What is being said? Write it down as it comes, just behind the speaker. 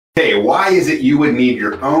Hey, why is it you would need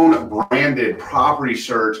your own branded property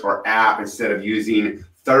search or app instead of using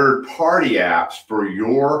third-party apps for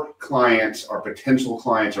your clients or potential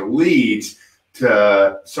clients or leads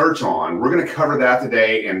to search on? We're going to cover that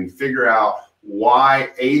today and figure out why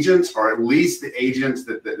agents, or at least the agents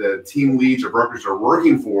that the team leads or brokers are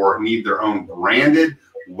working for, need their own branded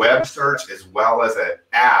web search as well as an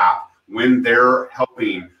app when they're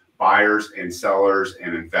helping buyers and sellers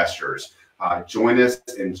and investors. Join us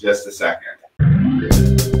in just a second.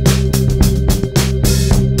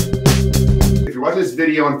 If you're watching this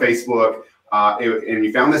video on Facebook and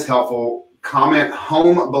you found this helpful, comment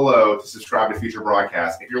home below to subscribe to future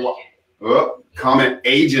broadcasts. If you're comment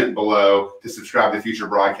agent below to subscribe to future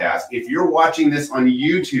broadcasts. If you're watching this on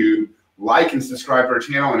YouTube, like and subscribe to our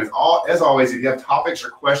channel. And as always, if you have topics or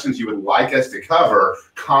questions you would like us to cover,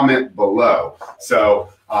 comment below. So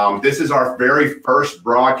this is our very first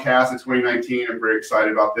broadcast of 2019. I'm very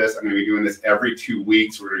excited about this. I'm going to be doing this every 2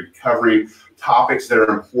 weeks. We're going to be covering topics that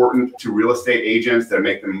are important to real estate agents that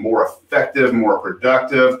make them more effective, more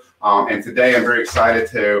productive. And today I'm very excited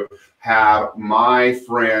to have my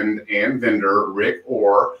friend and vendor, Rick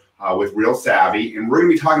Orr, with Real Savvy, and we're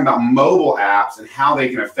going to be talking about mobile apps and how they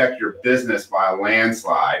can affect your business by a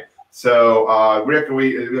landslide. So, Rick,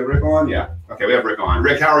 is Rick on? Yeah. Okay, we have Rick on.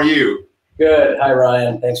 Rick, how are you? Good. Hi,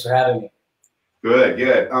 Ryan. Thanks for having me. Good,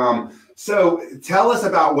 good. So, tell us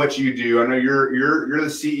about what you do. I know you're the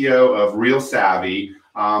CEO of Real Savvy.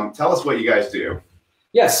 Tell us what you guys do.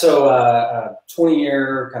 Yeah, so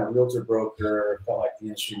 20-year kind of realtor broker. Felt like the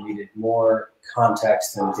industry needed more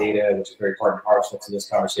context and data, which is very part and parcel to this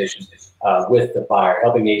conversation with the buyer,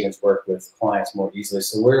 helping agents work with clients more easily.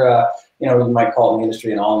 So we're, you might call it in the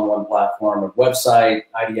industry an all-in-one platform of website,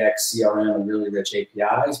 IDX, CRM, and really rich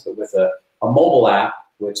APIs, but with a mobile app,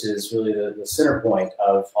 which is really the center point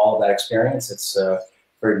of all of that experience. It's a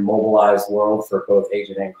very mobilized world for both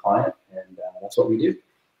agent and client, and that's what we do.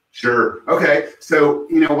 Sure. Okay. So,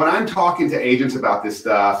 when I'm talking to agents about this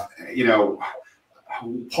stuff,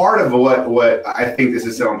 part of what I think this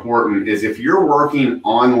is so important is if you're working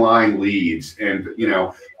online leads and,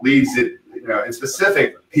 leads that, in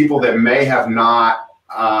specific people that may have not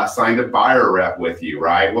signed a buyer rep with you,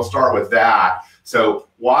 right? We'll start with that. So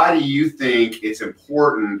why do you think it's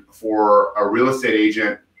important for a real estate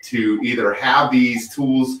agent to either have these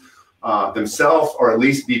tools themselves, or at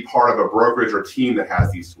least be part of a brokerage or team that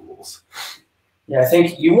has these tools? Yeah, I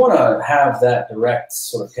think you want to have that direct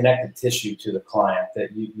sort of connected tissue to the client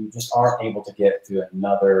that you just aren't able to get through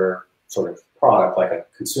another sort of product like a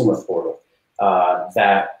consumer portal.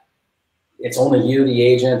 That it's only you, the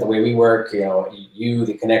agent. The way we work, you,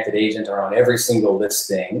 the connected agent, are on every single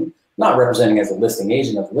listing, not representing as a listing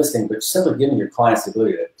agent of the listing, but simply giving your clients the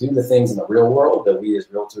ability to do the things in the real world that we as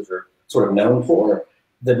realtors are sort of known for.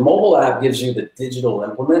 The mobile app gives you the digital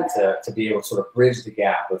implement to be able to sort of bridge the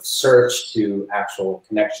gap of search to actual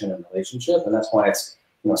connection and relationship, and that's why it's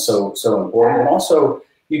so important. And also,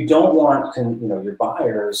 you don't want your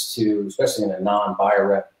buyers to, especially in a non-buyer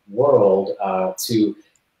rep world, to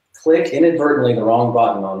click inadvertently the wrong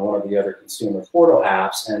button on one of the other consumer portal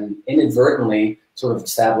apps and inadvertently sort of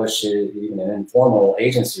establish even an informal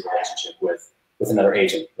agency relationship with another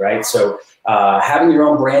agent, right? So having your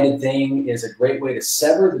own branded thing is a great way to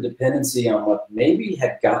sever the dependency on what maybe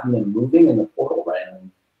had gotten them moving in the portal brand.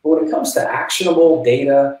 But when it comes to actionable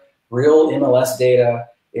data, real MLS data,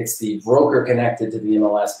 it's the broker connected to the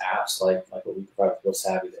MLS apps like what we provide with Real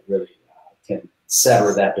Savvy that really can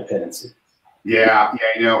sever that dependency. Yeah,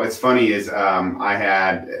 it's funny is I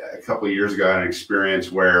had a couple of years ago an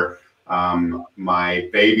experience where my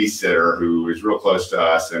babysitter, who is real close to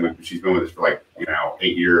us, and she's been with us for like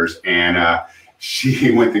 8 years, and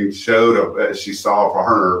she went and showed she saw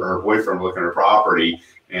her and her boyfriend looking at her property,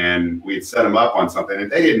 and we had set them up on something,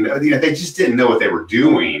 and they didn't, they just didn't know what they were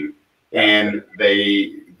doing, and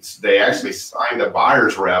they actually signed a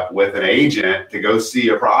buyer's rep with an agent to go see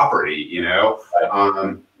a property,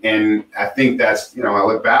 and I think that's, I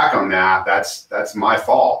look back on that, that's my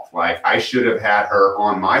fault. Like, I should have had her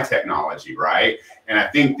on my technology, right? And I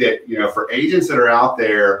think that, for agents that are out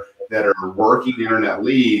there that are working internet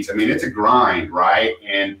leads, I mean, it's a grind, right?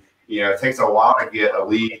 And, it takes a while to get a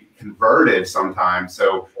lead converted sometimes.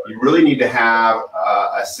 So you really need to have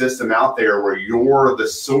a system out there where you're the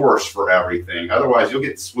source for everything. Otherwise, you'll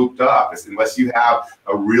get swooped up unless you have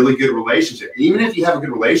a really good relationship. Even if you have a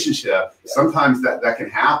good relationship, sometimes that can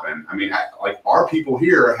happen. I mean, like our people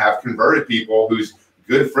here have converted people whose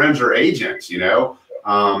good friends are agents, and you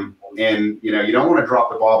don't want to drop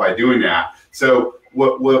the ball by doing that. So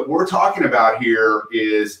what we're talking about here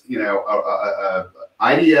is, a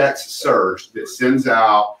IDX search that sends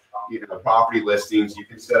out property listings, you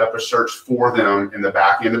can set up a search for them in the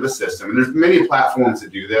back end of the system. And there's many platforms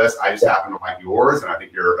that do this. I just happen to like yours, and I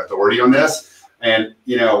think you're authority on this. And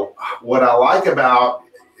what I like about,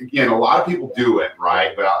 again, a lot of people do it,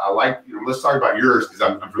 right? But I like, let's talk about yours, because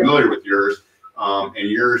I'm familiar with yours, and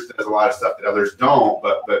yours does a lot of stuff that others don't.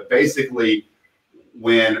 But basically,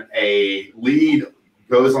 when a lead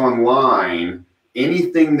goes online,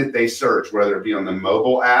 anything that they search, whether it be on the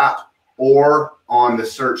mobile app or on the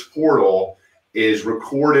search portal, is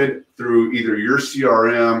recorded through either your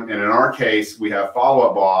CRM, and in our case, we have Follow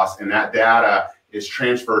Up Boss, and that data is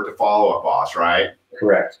transferred to Follow Up Boss, right?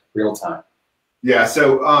 Correct. Real time. Yeah.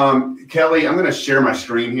 So, Kelly, I'm going to share my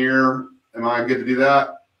screen here. Am I good to do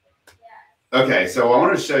that? Yeah. Okay. So I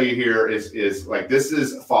want to show you here is like, this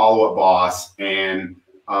is Follow Up Boss, and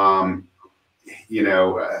a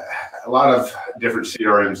lot of different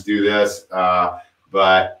CRMs do this,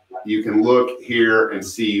 but you can look here and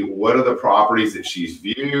see what are the properties that she's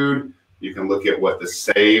viewed. You can look at what the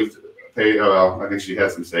saved page. Well, I think she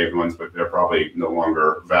has some saved ones, but they're probably no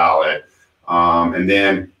longer valid. And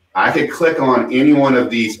then I could click on any one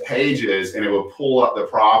of these pages and it will pull up the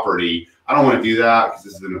property. I don't want to do that because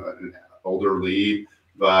this is an older lead,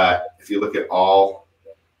 but if you look at all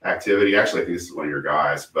activity, actually, I think this is one of your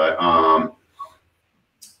guys, but,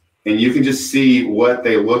 and you can just see what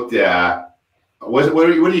they looked at. What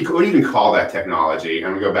do you even call that technology?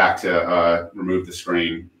 I'm gonna go back to remove the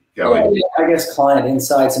screen. Yeah, I guess client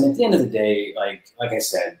insights. And at the end of the day, like I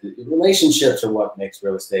said, the relationships are what makes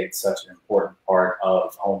real estate such an important part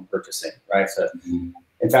of home purchasing, right? So,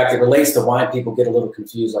 in fact, it relates to why people get a little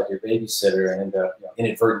confused, like your babysitter, and end up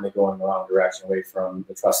inadvertently going the wrong direction away from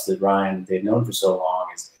the trusted Ryan they've known for so long.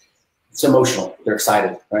 It's emotional. They're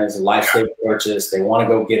excited, right? It's a lifestyle purchase. They want to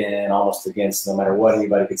go get in almost against no matter what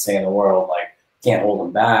anybody could say in the world. Like, can't hold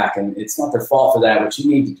them back, and it's not their fault for that. What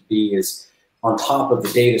you need to be is on top of the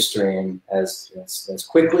data stream as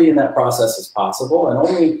quickly in that process as possible, and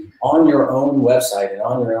only on your own website and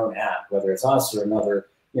on your own app, whether it's us or another,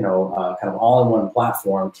 kind of all-in-one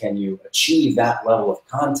platform, can you achieve that level of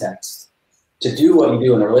context to do what you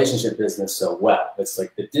do in the relationship business so well. It's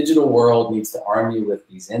like the digital world needs to arm you with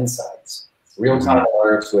these insights. Real-time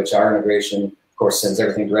alerts, which our integration, of course, sends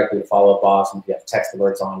everything directly to Follow Up Boss, and if you have text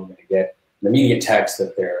alerts on, you're going to get an immediate text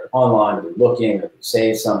that they're online, or they're looking, or they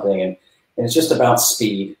saved something, and it's just about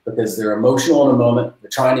speed, because they're emotional in a moment. They're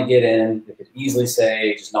trying to get in. They could easily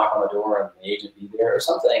say, just knock on the door and the agent be there or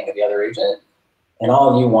something, or the other agent. And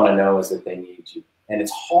all you want to know is that they need you. And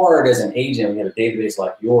it's hard as an agent when you have a database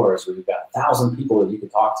like yours, where you've got 1,000 people that you can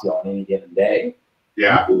talk to on any given day.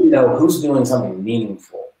 Yeah. You know who's doing something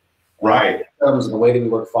meaningful. Right. In terms of the way that we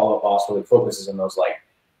work Follow Up Boss really focuses on those, like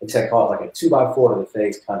I call it like a 2x4 to the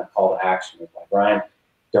face kind of call to action. It's like, Ryan,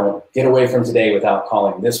 don't get away from today without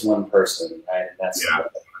calling this one person, right? And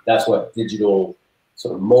that's what digital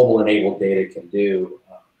sort of mobile-enabled data can do.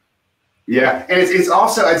 Yeah, and it's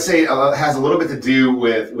also, I'd say, has a little bit to do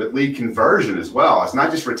with lead conversion as well. It's not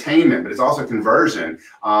just retainment, but it's also conversion.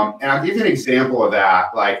 And I'll give you an example of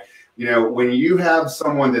that. Like, when you have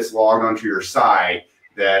someone that's logged onto your site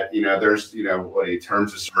that, there's,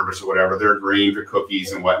 terms of service or whatever, they're agreeing to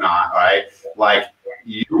cookies and whatnot, right? Like,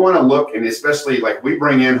 you want to look, and especially like we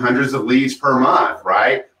bring in hundreds of leads per month,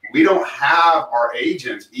 right? We don't have our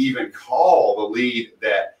agents even call the lead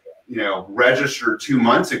that, registered 2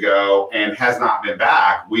 months ago and has not been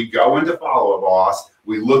back. We go into Follow Up Boss.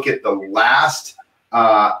 We look at the last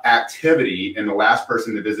activity and the last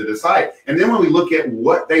person to visit a site. And then when we look at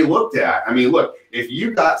what they looked at, I mean, look, if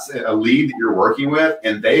you've got a lead that you're working with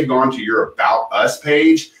and they've gone to your About Us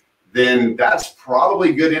page, then that's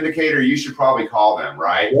probably a good indicator. You should probably call them,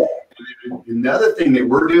 right? Yeah. And another thing that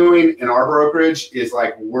we're doing in our brokerage is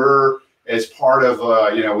like we're, as part of,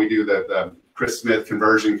 we do the Chris Smith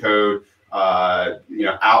conversion code,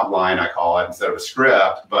 outline, I call it, instead of a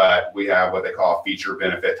script, but we have what they call a feature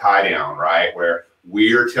benefit tie down, right? Where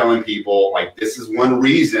we're telling people, like, this is one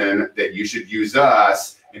reason that you should use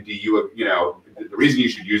us. And the reason you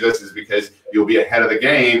should use us is because you'll be ahead of the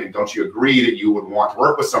game. And don't you agree that you would want to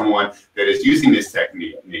work with someone that is using this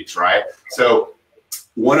techniques, right? So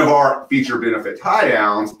one of our feature benefit tie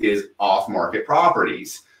downs is off-market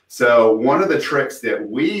properties. So one of the tricks that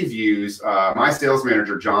we've used, my sales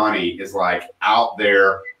manager, Johnny, is like out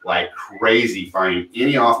there like crazy finding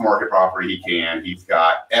any off-market property he can. He's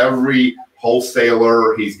got every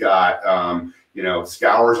wholesaler. He's got,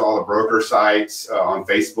 scours all the broker sites on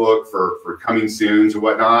Facebook for coming soons and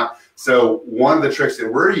whatnot. So one of the tricks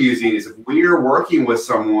that we're using is if we're working with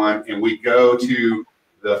someone and we go to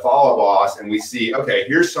the Follow Up Boss and we see, okay,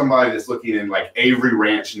 here's somebody that's looking in like Avery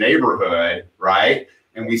Ranch neighborhood, right?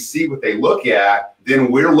 and we see what they look at,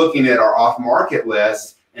 then we're looking at our off-market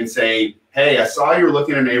list and saying, hey, I saw you were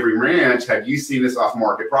looking at Avery Ranch. Have you seen this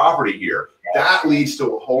off-market property here? That leads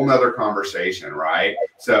to a whole nother conversation, right?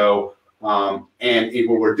 So, what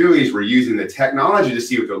we're doing is we're using the technology to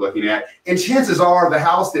see what they're looking at. And chances are the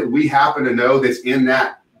house that we happen to know that's in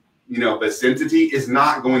that, vicinity is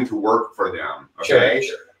not going to work for them, okay?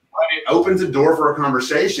 Sure. But it opens a door for a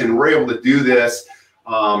conversation. We're able to do this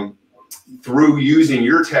through using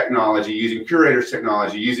your technology, using Curator's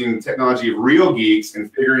technology, using the technology of Real Geeks,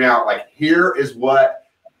 and figuring out, like, here is what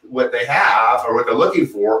they have or what they're looking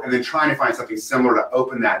for, and then trying to find something similar to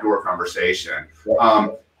open that door conversation.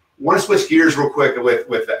 Want to switch gears real quick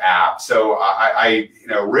with the app. So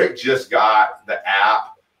Rick just got the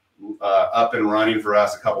app up and running for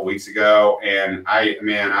us a couple weeks ago, and I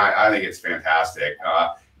think it's fantastic.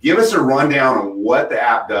 Give us a rundown on what the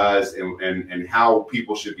app does and how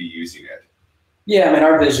people should be using it. Yeah, I mean,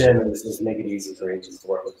 our vision is to make it easy for agents to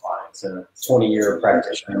work with clients. And a 20-year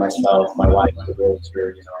practitioner, myself, my wife, the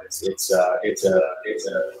realtor, it's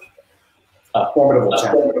a formidable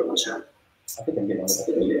challenge. I think I'm getting a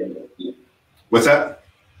little. What's that?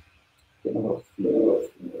 Oh,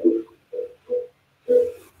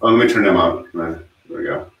 let me turn them up. There we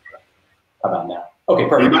go. How about now? Okay,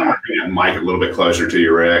 perfect. You might want to bring that mic a little bit closer to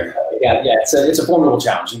you, Rick. Yeah, it's a formidable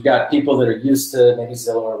challenge. You've got people that are used to maybe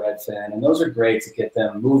Zillow or Redfin, and those are great to get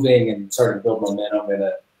them moving and starting to build momentum in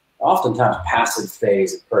a oftentimes passive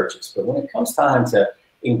phase of purchase. But when it comes time to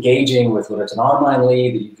engaging with whether it's an online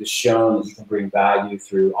lead that you've just shown that you can bring value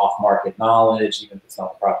through off-market knowledge, even if it's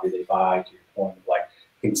not the property they buy, to your point of like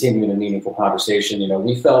continuing a meaningful conversation,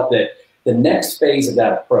 we felt that the next phase of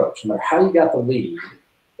that approach, no matter how you got the lead,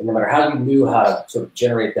 and no matter how you knew how to sort of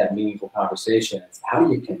generate that meaningful conversation, it's how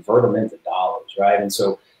do you convert them into dollars, right? And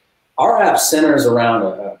so our app centers around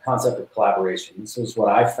a concept of collaboration. This is what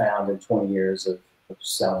I found in 20 years of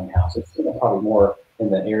selling houses, probably more in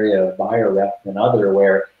the area of buyer rep than other,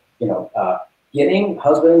 where, getting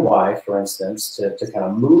husband and wife, for instance, to kind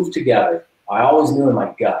of move together, I always knew in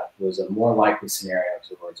my gut was a more likely scenario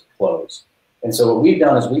towards a close. And so what we've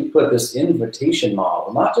done is we put this invitation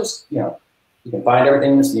model, not just, you can find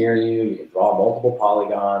everything that's near you. You can draw multiple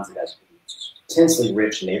polygons. It has intensely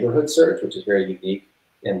rich neighborhood search, which is very unique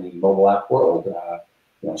in the mobile app world,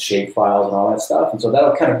 shape files and all that stuff. And so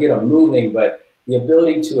that'll kind of get them moving. But the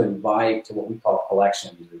ability to invite to what we call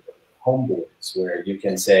collections, home boards, where you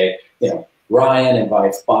can say, Ryan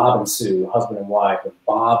invites Bob and Sue, husband and wife, and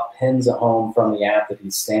Bob pins a home from the app that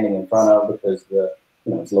he's standing in front of because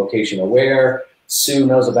it's location aware. Sue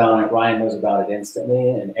knows about it, Ryan knows about it instantly,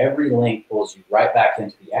 and every link pulls you right back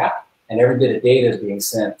into the app, and every bit of data is being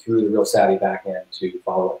sent through the Real Savvy backend to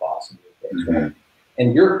Follow Up Boss.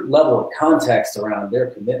 And your level of context around their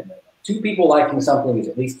commitment, two people liking something is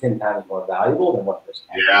at least 10 times more valuable than one person.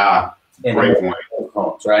 Yeah, great point.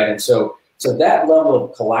 Homes, right? And so that level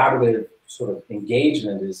of collaborative sort of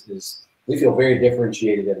engagement is we feel very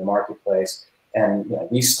differentiated in the marketplace. And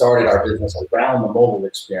we started our business around the mobile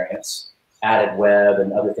experience, added web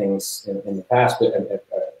and other things in the past, but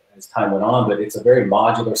as time went on. But it's a very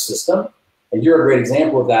modular system, and you're a great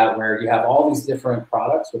example of that, where you have all these different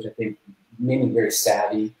products, which I think many very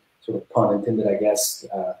savvy, sort of pun intended, I guess,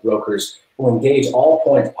 brokers will engage all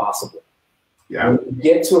points possible. Yeah. When you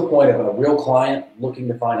get to a point of a real client looking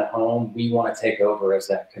to find a home, we want to take over as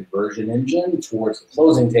that conversion engine towards the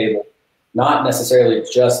closing table, not necessarily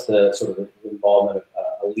just the sort of involvement of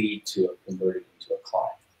a lead to a converted into a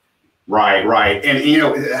client. Right. And,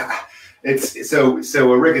 it's so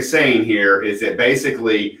what Rick is saying here is that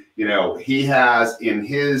basically, he has in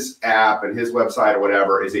his app and his website or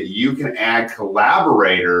whatever, is that you can add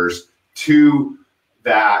collaborators to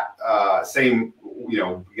that same,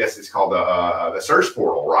 I guess it's called the search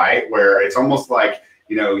portal, right? Where it's almost like,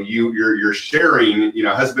 you're sharing,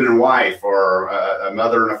 husband and wife or a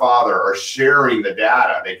mother and a father are sharing the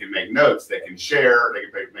data. They can make notes, they can share, they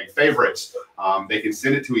can make favorites, they can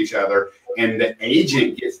send it to each other, and the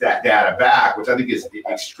agent gets that data back, which I think is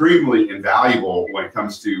extremely invaluable when it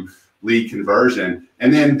comes to lead conversion.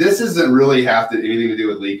 And then this doesn't really have anything to do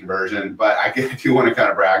with lead conversion, but I do want to kind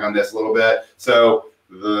of brag on this a little bit. So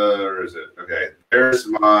where is it? Okay, there's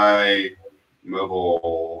my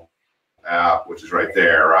mobile app, which is right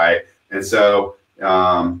there, right? And so,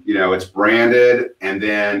 it's branded, and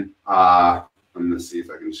then I'm going to see if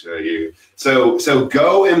I can show you. So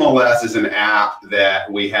Go MLS is an app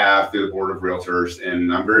that we have through the Board of Realtors,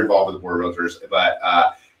 and I'm very involved with the Board of Realtors, but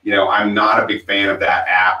I'm not a big fan of that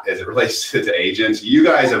app as it relates to agents. You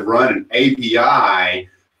guys have run an API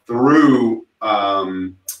through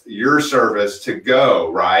your service to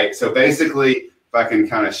Go, right? So basically, if I can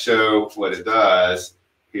kind of show what it does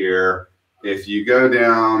here. If you go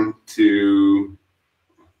down to,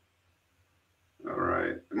 all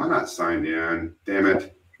right, am I not signed in? Damn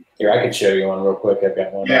it. Here, I could show you one real quick. I've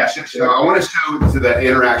got one. Yeah, so I want to show to the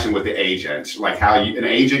interaction with the agent, like how an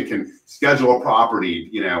agent can schedule a property,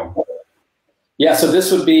 you know. Yeah, so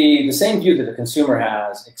this would be the same view that the consumer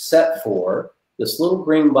has, except for this little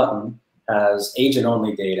green button has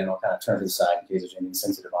agent-only data, and I'll kind of turn to the side in case there's anything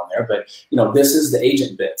sensitive on there. But you know, this is the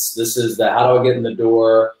agent bits. This is the how do I get in the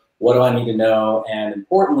door? What do I need to know? And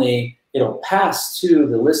importantly, it'll pass to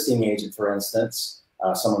the listing agent, for instance,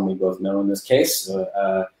 someone we both know in this case,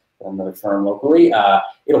 another firm locally.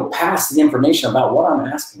 It'll pass the information about what I'm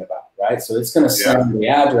asking about, right? So it's going to send the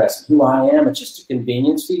address and who I am. It's just a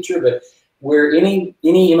convenience feature, but where any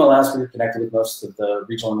MLS, we're connected with most of the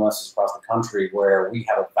regional MLSs across the country where we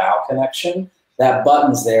have a VAL connection, that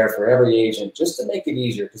button's there for every agent just to make it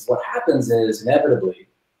easier. Because what happens is inevitably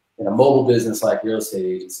in a mobile business like real estate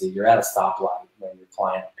agency, you're at a stoplight when your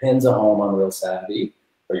client pins a home on Real Savvy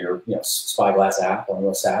or your Spyglass app on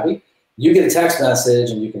Real Savvy. You get a text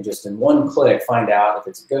message and you can just in one click find out if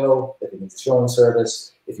it's a go, if it needs a showing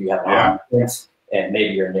service, if you have an audience, and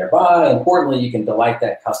maybe you're nearby. Importantly, you can delight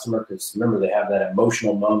that customer because remember they have that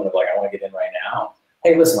emotional moment of like, I want to get in right now.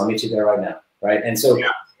 Hey, listen, I'll meet you there right now, right? And so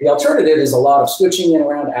the alternative is a lot of switching in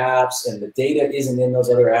around apps, and the data isn't in those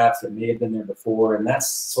other apps that may have been there before, and that's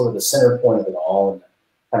sort of the center point of it all, and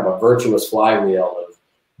kind of a virtuous flywheel of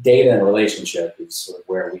data and relationship is sort of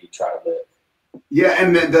where we try to live. Yeah,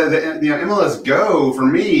 and the MLS Go for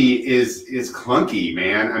me is clunky,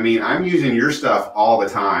 man. I mean, I'm using your stuff all the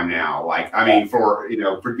time now. Like, I mean,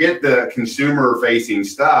 forget the consumer facing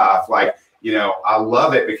stuff. Like, I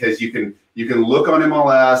love it because you can look on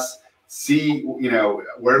MLS, see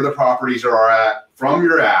where the properties are at from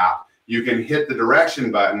your app. You can hit the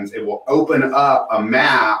direction buttons. It will open up a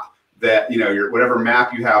map that your whatever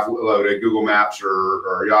map you have loaded, Google Maps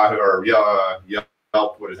or Yahoo or Yelp,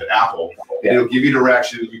 what is it, Apple. And it'll give you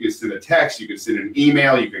directions. You can send a text, you can send an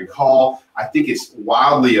email, you can call. I think it's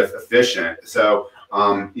wildly efficient. So,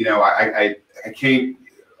 I can't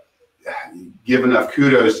give enough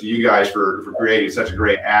kudos to you guys for creating such a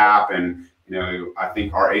great app. And, I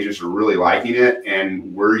think our agents are really liking it,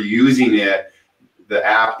 and we're using it, the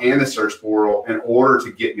app and the search portal, in order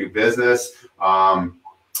to get new business.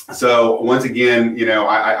 So once again,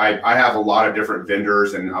 I have a lot of different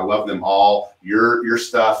vendors and I love them all. Your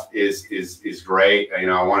stuff is great.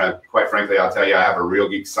 I want to, quite frankly, I'll tell you, I have a Real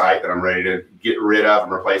Geek site that I'm ready to get rid of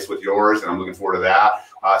and replace with yours, and I'm looking forward to that.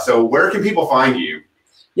 So where can people find you?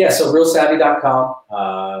 Yeah, so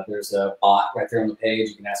realsavvy.com. There's a bot right there on the page.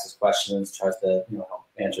 You can ask us questions, tries to help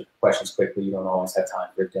answer questions quickly. You don't always have time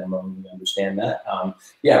for a demo, and we understand that.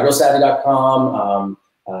 realsavvy.com.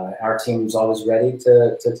 Our team's always ready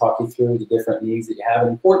to talk you through the different needs that you have.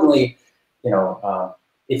 And importantly,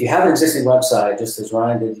 if you have an existing website, just as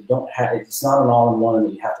Ryan did, it's not an all-in-one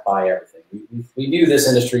that you have to buy everything. We view this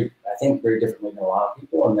industry, I think, very differently than a lot of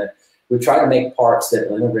people, and that we try to make parts that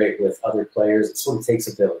will integrate with other players. It sort of takes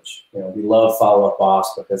a village. We love Follow Up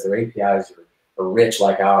Boss because their APIs are rich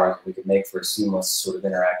like ours. We can make for a seamless sort of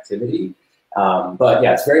interactivity. But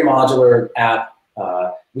yeah, it's a very modular app.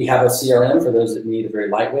 We have a CRM for those that need a very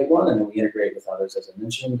lightweight one, and then we integrate with others, as I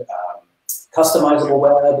mentioned. Customizable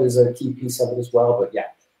web is a key piece of it as well. But yeah,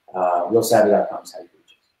 realsavvy.com is how you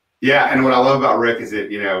reach us. Yeah, and what I love about Rick is that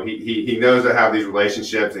he knows to have these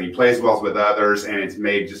relationships, and he plays well with others, and it's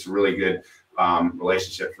made just a really good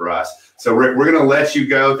relationship for us. So Rick, we're going to let you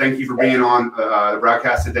go. Thank you for being on the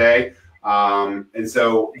broadcast today. And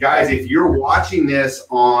so, guys, if you're watching this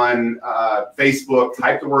on Facebook,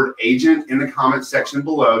 type the word agent in the comment section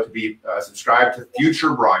below to be subscribed to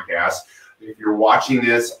future broadcasts. If you're watching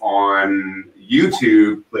this on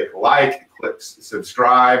YouTube, click like, click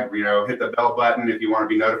subscribe, hit the bell button if you want to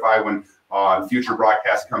be notified when future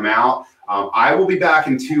broadcasts come out. I will be back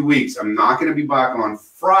in 2 weeks. I'm not going to be back on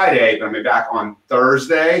Friday, but I'm going to be back on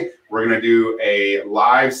Thursday. We're going to do a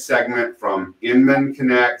live segment from Inman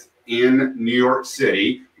Connect in New York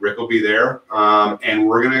City. Rick will be there, and I'm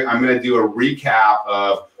gonna do a recap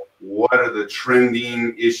of what are the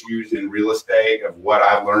trending issues in real estate of what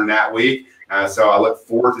I've learned that week. So I look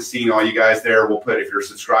forward to seeing all you guys there. If you're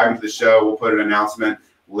subscribing to the show, we'll put an announcement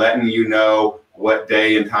letting you know what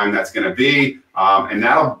day and time that's going to be. And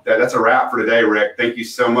that's a wrap for today, Rick. Thank you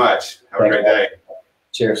so much. Have a great day.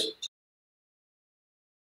 Cheers.